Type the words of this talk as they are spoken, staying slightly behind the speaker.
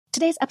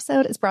Today's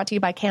episode is brought to you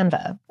by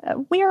Canva.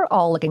 We're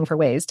all looking for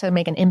ways to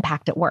make an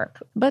impact at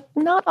work, but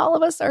not all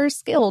of us are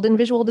skilled in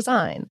visual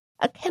design.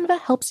 Canva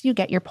helps you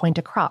get your point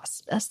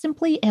across,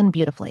 simply and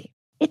beautifully.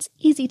 It's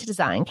easy to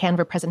design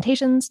Canva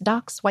presentations,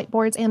 docs,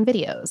 whiteboards, and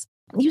videos.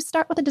 You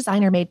start with a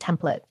designer-made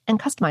template and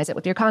customize it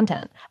with your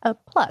content.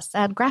 Plus,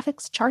 add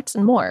graphics, charts,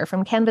 and more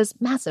from Canva's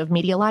massive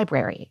media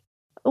library.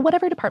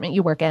 Whatever department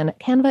you work in,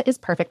 Canva is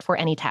perfect for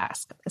any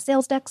task.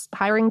 Sales decks,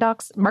 hiring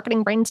docs,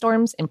 marketing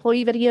brainstorms,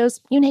 employee videos,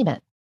 you name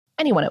it.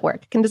 Anyone at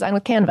work can design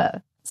with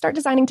Canva. Start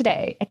designing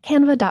today at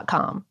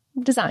canva.com.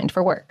 Designed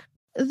for work.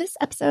 This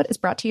episode is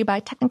brought to you by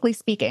Technically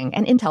Speaking,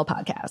 an Intel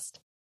podcast.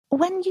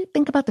 When you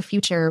think about the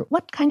future,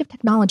 what kind of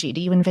technology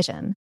do you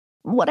envision?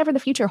 Whatever the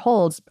future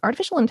holds,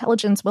 artificial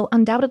intelligence will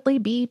undoubtedly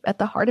be at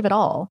the heart of it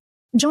all.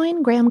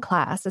 Join Graham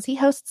Class as he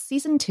hosts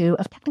Season 2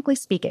 of Technically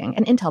Speaking,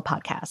 an Intel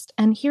podcast,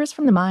 and hears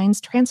from the minds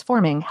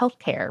transforming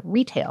healthcare,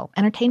 retail,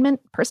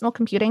 entertainment, personal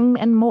computing,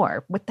 and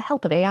more with the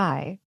help of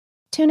AI.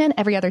 Tune in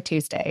every other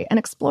Tuesday and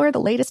explore the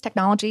latest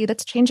technology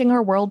that's changing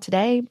our world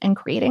today and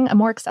creating a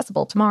more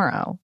accessible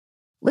tomorrow.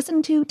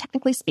 Listen to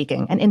Technically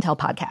Speaking, an Intel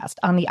podcast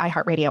on the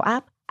iHeartRadio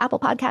app, Apple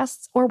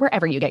Podcasts, or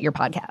wherever you get your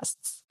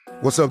podcasts.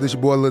 What's up, this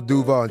your boy Lil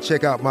Duval, and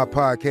check out my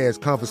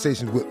podcast,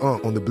 Conversations with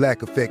Unc, on the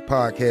Black Effect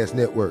Podcast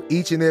Network.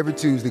 Each and every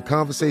Tuesday,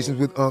 Conversations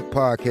with Unc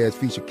podcast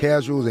feature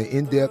casual and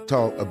in-depth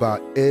talk about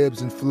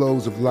ebbs and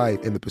flows of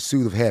life and the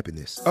pursuit of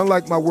happiness.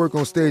 Unlike my work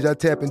on stage, I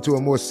tap into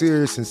a more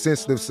serious and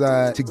sensitive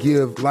side to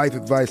give life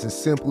advice and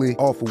simply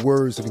offer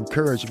words of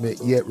encouragement,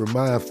 yet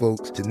remind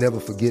folks to never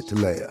forget to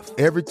laugh.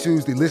 Every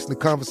Tuesday, listen to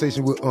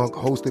Conversation with Unc,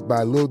 hosted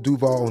by Lil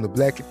Duval on the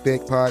Black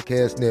Effect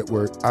Podcast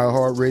Network,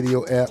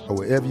 iHeartRadio app, or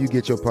wherever you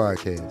get your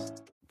podcasts.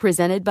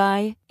 Presented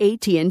by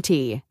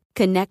AT&T.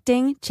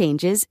 Connecting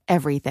changes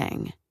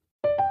everything.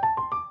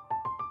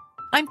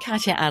 I'm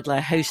Katya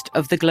Adler, host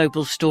of The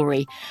Global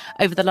Story.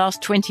 Over the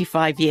last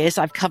 25 years,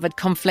 I've covered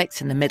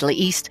conflicts in the Middle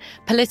East,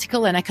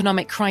 political and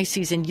economic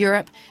crises in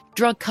Europe,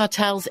 drug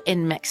cartels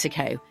in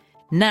Mexico.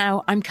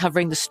 Now I'm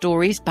covering the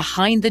stories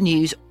behind the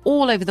news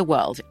all over the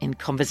world in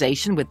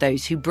conversation with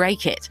those who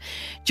break it.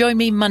 Join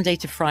me Monday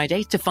to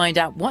Friday to find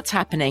out what's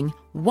happening,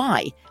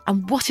 why,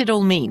 and what it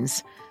all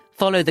means.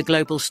 Follow The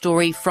Global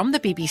Story from the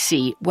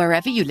BBC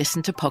wherever you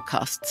listen to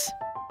podcasts.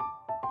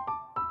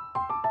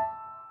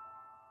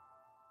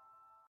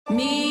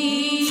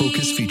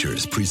 Focus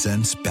Features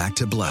presents Back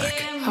to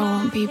Black. I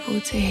want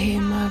people to hear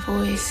my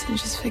voice and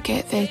just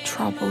forget their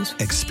troubles.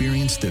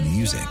 Experience the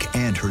music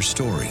and her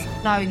story.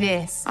 Know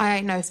this, I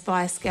ain't no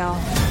Spice Girl.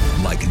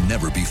 Like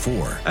never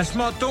before. That's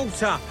my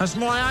daughter. That's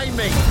my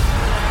Amy.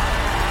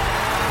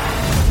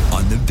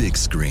 On the big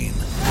screen.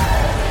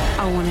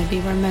 I want to be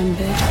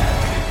remembered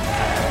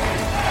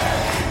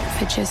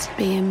for just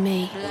being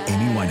me.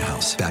 Amy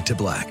Winehouse, Back to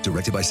Black,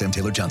 directed by Sam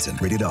Taylor Johnson.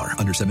 Rated R,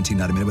 under 17,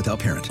 not a minute without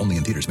parent. Only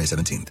in theaters May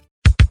 17th.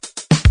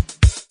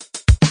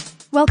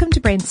 Welcome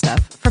to Brain Stuff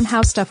from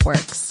How Stuff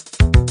Works.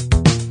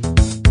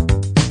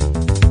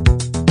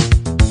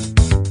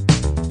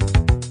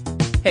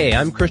 Hey,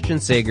 I'm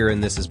Christian Sager,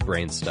 and this is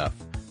Brain Stuff.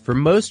 For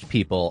most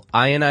people,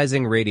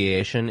 ionizing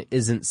radiation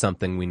isn't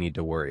something we need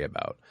to worry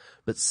about.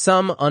 But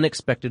some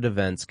unexpected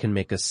events can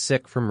make us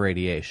sick from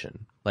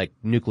radiation, like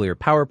nuclear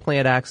power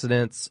plant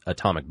accidents,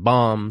 atomic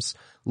bombs,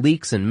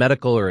 leaks in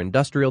medical or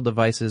industrial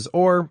devices,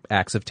 or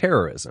acts of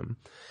terrorism.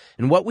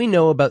 And what we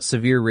know about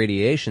severe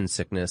radiation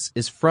sickness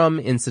is from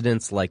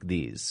incidents like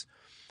these.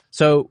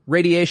 So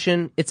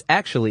radiation, it's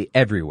actually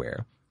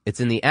everywhere.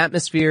 It's in the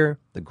atmosphere,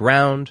 the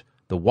ground,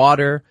 the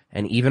water,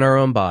 and even our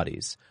own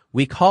bodies.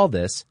 We call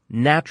this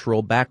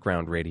natural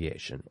background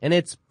radiation, and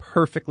it's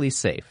perfectly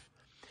safe.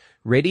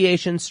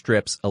 Radiation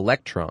strips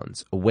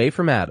electrons away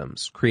from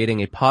atoms,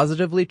 creating a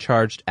positively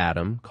charged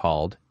atom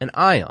called an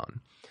ion.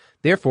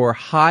 Therefore,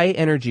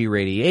 high-energy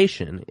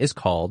radiation is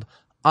called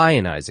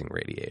ionizing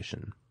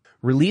radiation.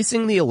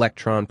 Releasing the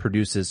electron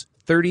produces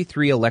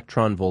 33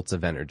 electron volts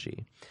of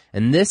energy,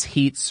 and this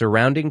heats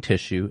surrounding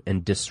tissue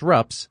and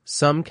disrupts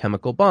some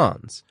chemical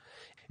bonds.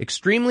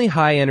 Extremely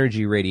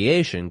high-energy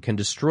radiation can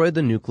destroy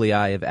the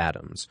nuclei of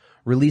atoms,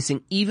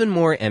 releasing even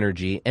more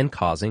energy and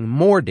causing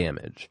more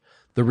damage.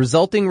 The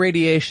resulting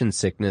radiation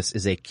sickness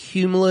is a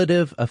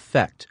cumulative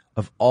effect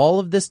of all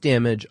of this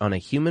damage on a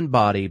human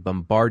body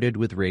bombarded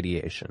with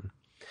radiation.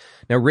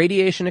 Now,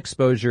 radiation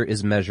exposure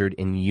is measured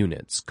in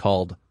units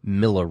called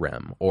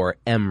millirem or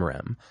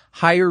mrem.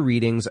 Higher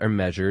readings are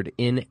measured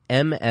in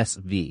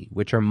MSV,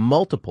 which are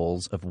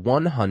multiples of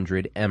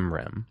 100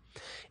 mrem.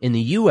 In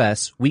the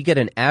U.S., we get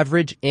an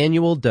average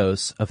annual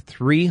dose of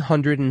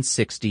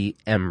 360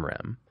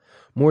 mrem.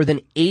 More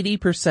than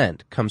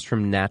 80% comes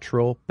from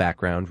natural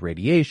background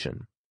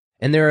radiation.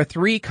 And there are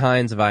three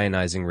kinds of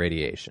ionizing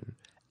radiation.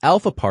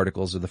 Alpha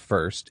particles are the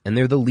first, and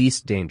they're the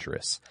least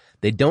dangerous.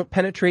 They don't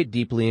penetrate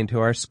deeply into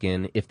our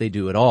skin if they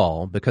do at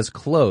all, because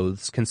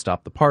clothes can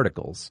stop the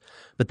particles.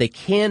 But they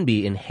can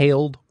be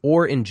inhaled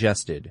or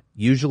ingested,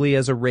 usually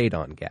as a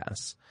radon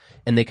gas.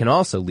 And they can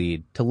also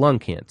lead to lung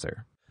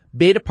cancer.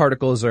 Beta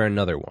particles are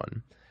another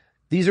one.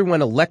 These are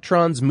when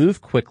electrons move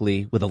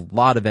quickly with a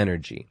lot of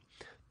energy.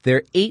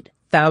 They're 8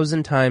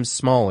 1,000 times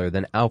smaller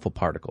than alpha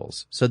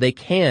particles, so they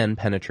can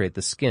penetrate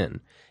the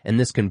skin, and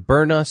this can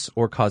burn us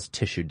or cause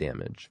tissue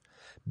damage.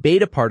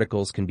 Beta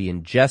particles can be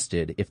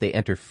ingested if they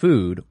enter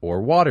food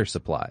or water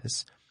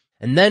supplies.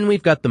 And then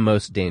we've got the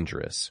most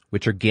dangerous,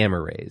 which are gamma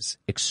rays,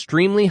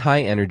 extremely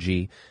high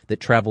energy that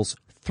travels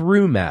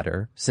through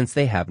matter since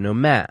they have no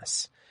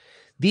mass.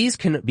 These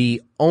can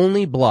be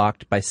only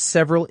blocked by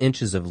several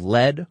inches of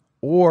lead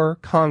or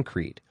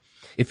concrete.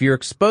 If you're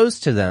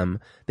exposed to them,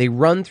 they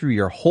run through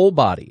your whole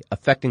body,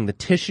 affecting the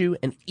tissue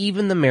and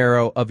even the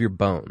marrow of your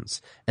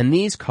bones, and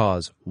these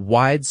cause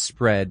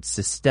widespread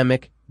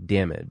systemic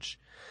damage.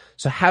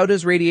 So how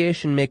does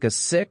radiation make us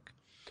sick?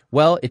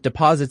 Well, it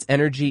deposits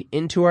energy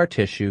into our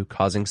tissue,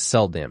 causing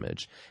cell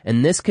damage,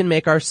 and this can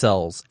make our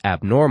cells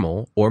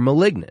abnormal or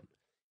malignant.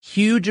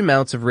 Huge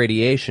amounts of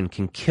radiation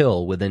can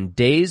kill within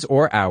days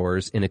or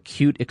hours in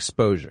acute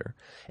exposure,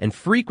 and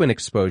frequent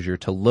exposure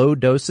to low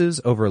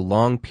doses over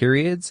long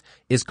periods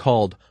is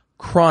called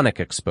chronic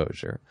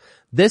exposure.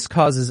 This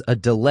causes a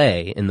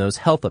delay in those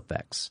health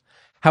effects.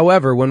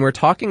 However, when we're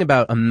talking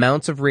about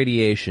amounts of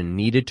radiation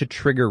needed to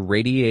trigger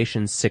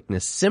radiation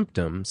sickness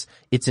symptoms,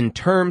 it's in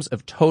terms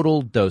of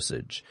total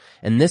dosage.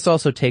 And this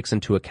also takes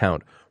into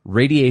account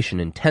radiation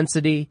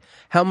intensity,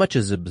 how much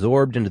is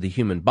absorbed into the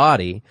human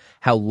body,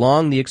 how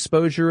long the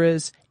exposure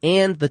is,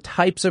 and the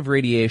types of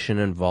radiation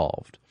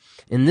involved.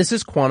 And this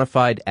is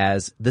quantified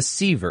as the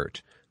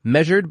sievert,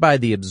 measured by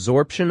the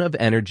absorption of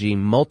energy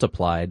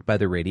multiplied by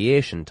the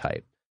radiation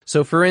type.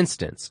 So for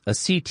instance, a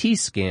CT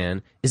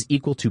scan is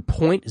equal to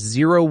 0.01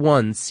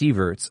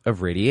 sieverts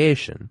of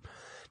radiation.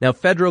 Now,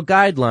 federal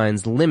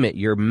guidelines limit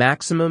your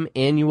maximum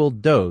annual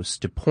dose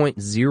to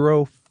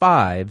 0.05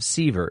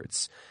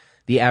 sieverts.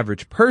 The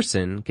average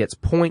person gets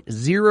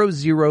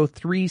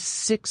 0.0036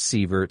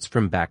 sieverts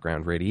from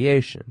background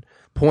radiation.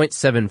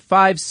 0.75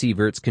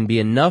 sieverts can be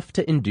enough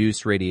to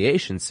induce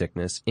radiation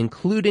sickness,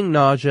 including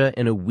nausea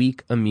and a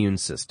weak immune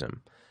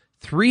system.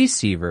 3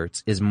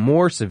 sieverts is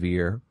more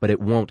severe, but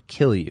it won't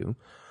kill you.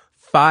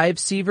 5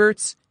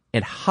 sieverts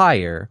and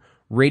higher,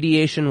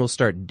 radiation will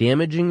start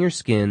damaging your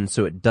skin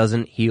so it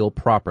doesn't heal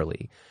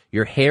properly.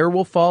 Your hair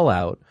will fall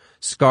out,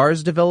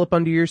 scars develop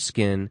under your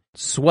skin,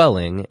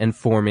 swelling and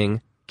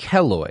forming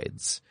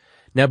keloids.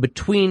 Now,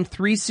 between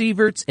 3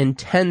 sieverts and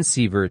 10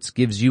 sieverts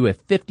gives you a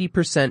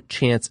 50%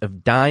 chance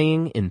of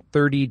dying in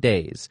 30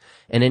 days,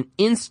 and an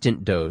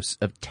instant dose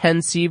of 10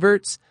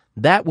 sieverts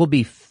that will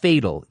be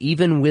fatal,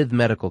 even with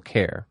medical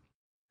care.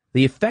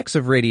 The effects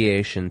of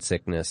radiation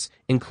sickness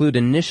include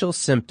initial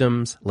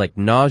symptoms like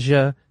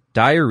nausea,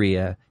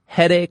 diarrhea,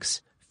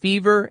 headaches,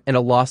 fever, and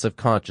a loss of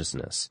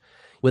consciousness.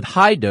 With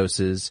high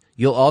doses,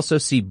 you'll also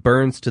see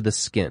burns to the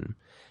skin,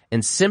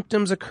 and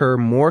symptoms occur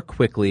more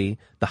quickly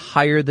the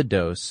higher the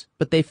dose,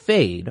 but they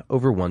fade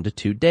over 1 to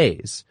 2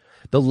 days.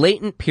 The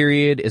latent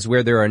period is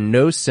where there are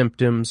no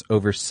symptoms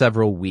over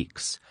several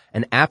weeks,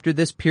 and after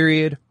this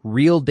period,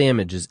 real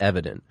damage is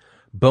evident.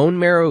 Bone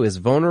marrow is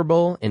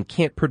vulnerable and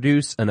can't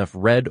produce enough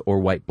red or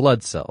white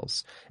blood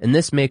cells, and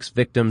this makes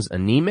victims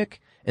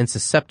anemic and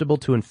susceptible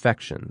to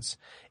infections.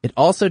 It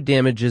also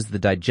damages the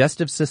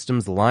digestive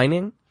system's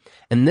lining,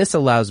 and this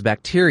allows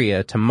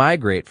bacteria to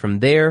migrate from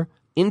there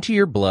into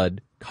your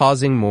blood,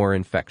 causing more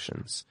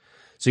infections.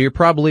 So you're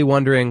probably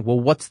wondering, well,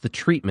 what's the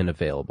treatment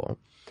available?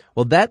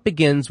 Well, that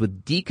begins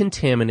with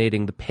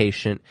decontaminating the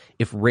patient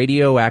if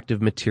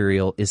radioactive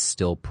material is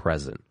still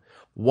present.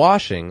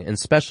 Washing and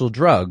special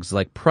drugs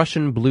like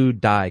Prussian blue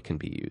dye can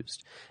be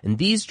used, and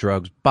these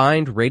drugs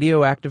bind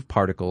radioactive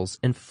particles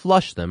and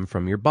flush them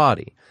from your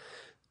body.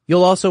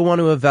 You'll also want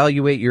to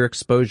evaluate your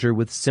exposure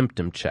with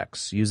symptom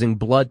checks using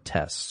blood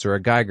tests or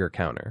a Geiger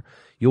counter.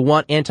 You'll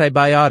want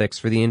antibiotics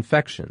for the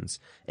infections,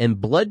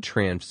 and blood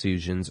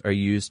transfusions are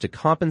used to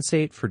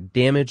compensate for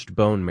damaged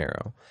bone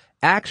marrow.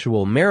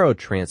 Actual marrow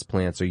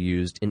transplants are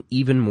used in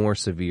even more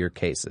severe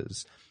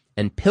cases.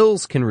 And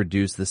pills can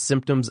reduce the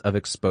symptoms of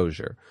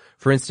exposure.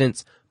 For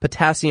instance,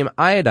 potassium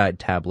iodide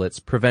tablets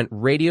prevent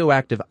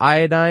radioactive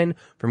iodine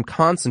from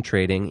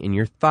concentrating in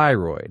your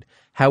thyroid.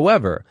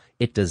 However,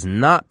 it does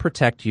not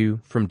protect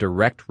you from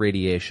direct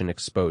radiation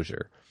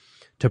exposure.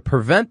 To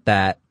prevent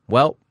that,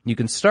 well, you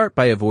can start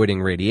by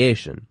avoiding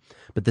radiation.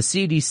 But the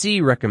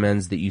CDC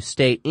recommends that you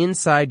stay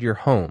inside your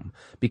home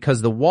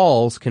because the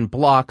walls can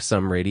block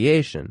some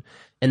radiation.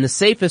 And the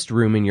safest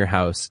room in your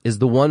house is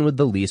the one with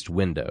the least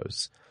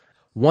windows.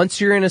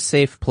 Once you're in a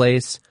safe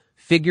place,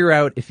 figure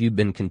out if you've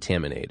been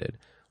contaminated.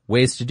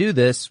 Ways to do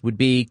this would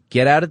be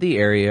get out of the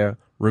area,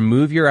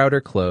 remove your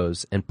outer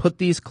clothes, and put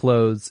these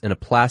clothes in a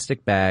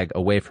plastic bag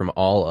away from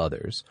all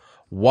others.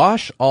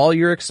 Wash all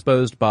your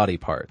exposed body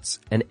parts,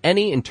 and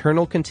any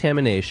internal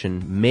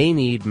contamination may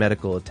need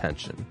medical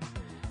attention.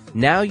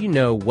 Now you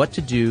know what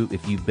to do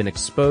if you've been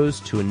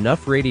exposed to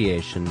enough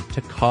radiation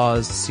to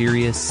cause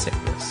serious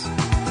sickness.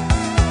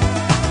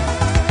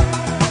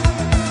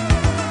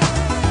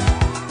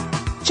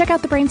 Check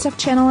out the Brainstuff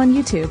channel on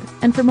YouTube,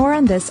 and for more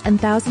on this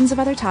and thousands of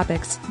other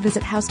topics,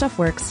 visit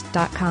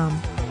howstuffworks.com.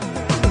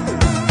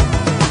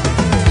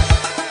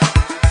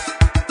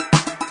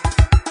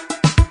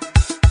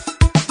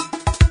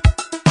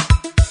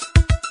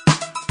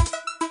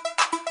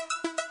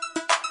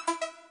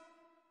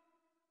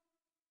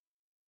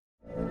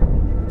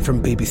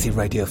 From BBC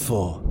Radio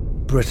 4,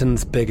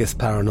 Britain's biggest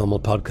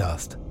paranormal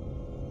podcast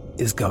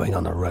is going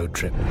on a road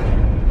trip.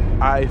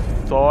 I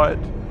thought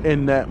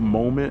in that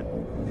moment,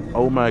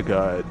 oh my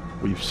God,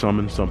 we've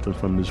summoned something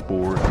from this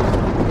board.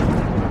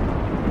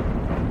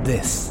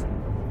 This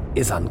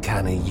is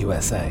Uncanny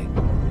USA.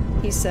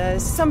 He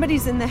says,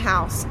 somebody's in the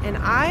house, and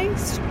I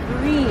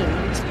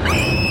screamed.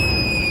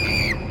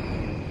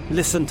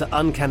 Listen to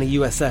Uncanny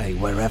USA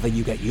wherever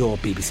you get your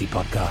BBC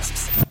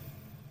podcasts,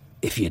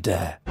 if you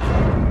dare.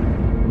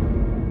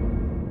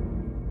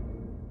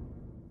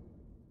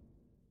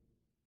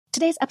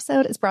 Today's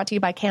episode is brought to you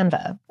by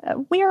Canva.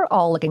 We're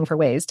all looking for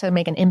ways to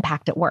make an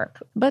impact at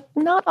work, but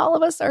not all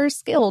of us are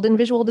skilled in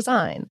visual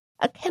design.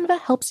 Canva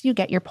helps you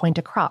get your point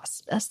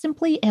across,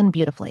 simply and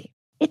beautifully.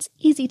 It's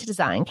easy to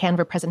design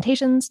Canva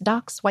presentations,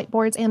 docs,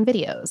 whiteboards, and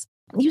videos.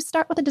 You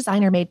start with a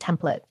designer-made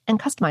template and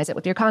customize it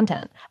with your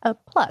content.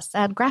 Plus,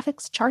 add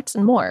graphics, charts,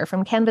 and more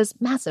from Canva's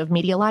massive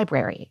media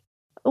library.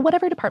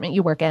 Whatever department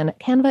you work in,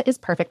 Canva is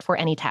perfect for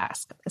any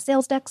task.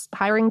 Sales decks,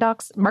 hiring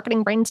docs,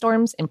 marketing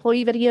brainstorms,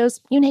 employee videos,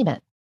 you name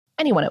it.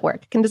 Anyone at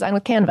work can design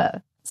with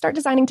Canva. Start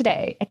designing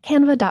today at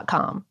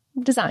canva.com.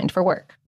 Designed for work.